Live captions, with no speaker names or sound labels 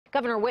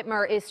Governor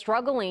Whitmer is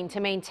struggling to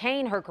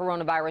maintain her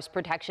coronavirus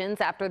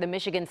protections after the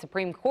Michigan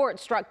Supreme Court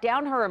struck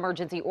down her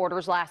emergency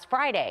orders last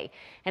Friday.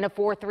 In a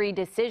 4-3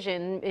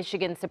 decision,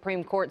 Michigan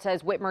Supreme Court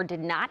says Whitmer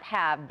did not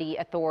have the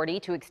authority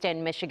to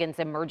extend Michigan's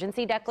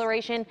emergency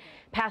declaration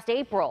past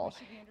April.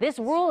 This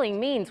ruling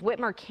means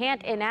Whitmer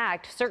can't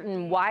enact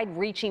certain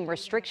wide-reaching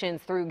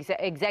restrictions through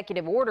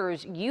executive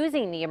orders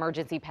using the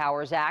Emergency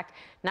Powers Act,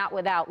 not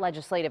without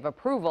legislative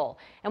approval.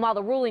 And while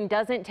the ruling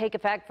doesn't take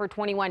effect for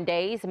 21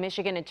 days,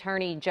 Michigan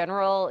Attorney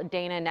General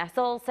Dana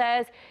Nessel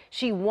says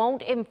she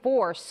won't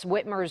enforce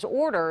Whitmer's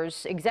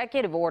orders,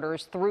 executive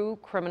orders, through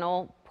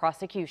criminal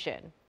prosecution.